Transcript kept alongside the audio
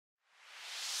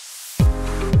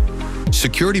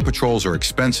Security patrols are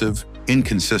expensive,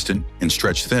 inconsistent, and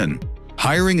stretched thin.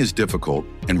 Hiring is difficult,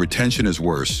 and retention is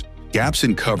worse. Gaps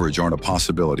in coverage aren't a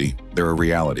possibility, they're a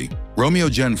reality. ROAMEO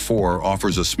Gen 4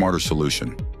 offers a smarter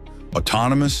solution.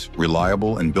 Autonomous,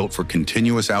 reliable, and built for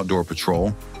continuous outdoor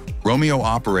patrol, ROAMEO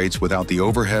operates without the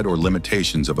overhead or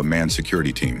limitations of a manned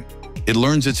security team. It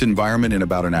learns its environment in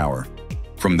about an hour.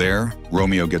 From there,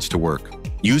 ROAMEO gets to work.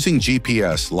 Using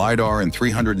GPS, LiDAR, and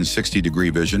 360-degree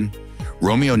vision,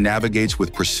 ROAMEO navigates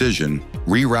with precision,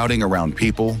 rerouting around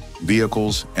people,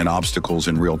 vehicles, and obstacles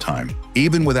in real time.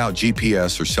 Even without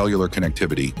GPS or cellular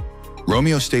connectivity,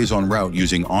 ROAMEO stays en route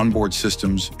using onboard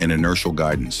systems and inertial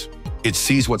guidance. It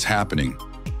sees what's happening,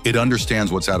 it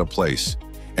understands what's out of place,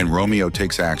 and ROAMEO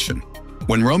takes action.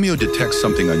 When ROAMEO detects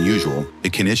something unusual,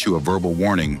 it can issue a verbal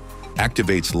warning,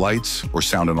 activates lights, or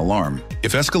sound an alarm.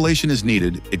 If escalation is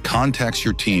needed, it contacts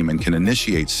your team and can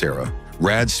initiate SARA,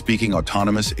 RAD's speaking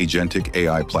autonomous agentic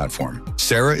AI platform.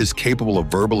 SARA is capable of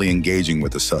verbally engaging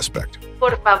with the suspect.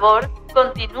 Por favor,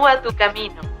 continúa tu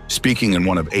camino. Speaking in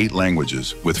one of 8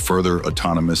 languages, with further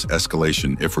autonomous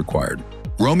escalation if required.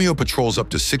 ROAMEO patrols up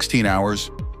to 16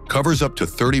 hours, covers up to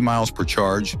 30 miles per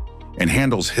charge, and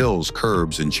handles hills,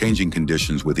 curbs, and changing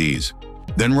conditions with ease.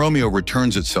 Then ROAMEO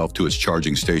returns itself to its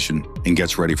charging station and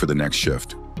gets ready for the next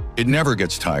shift. It never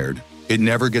gets tired, it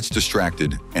never gets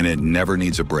distracted, and it never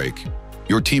needs a break.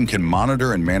 Your team can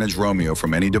monitor and manage ROAMEO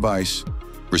from any device,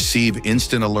 receive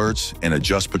instant alerts, and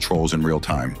adjust patrols in real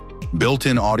time.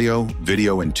 Built-in audio,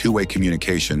 video, and two-way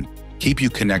communication keep you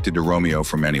connected to ROAMEO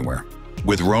from anywhere.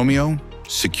 With ROAMEO,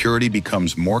 security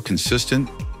becomes more consistent,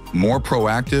 more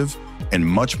proactive, and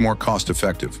much more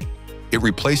cost-effective. It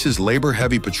replaces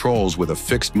labor-heavy patrols with a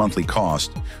fixed monthly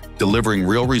cost, delivering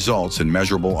real results and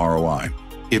measurable ROI.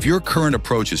 If your current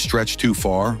approach is stretched too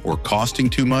far or costing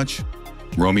too much,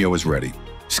 ROAMEO is ready.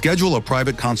 Schedule a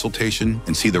private consultation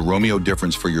and see the ROAMEO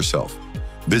difference for yourself.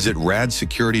 Visit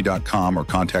radsecurity.com or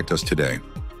contact us today.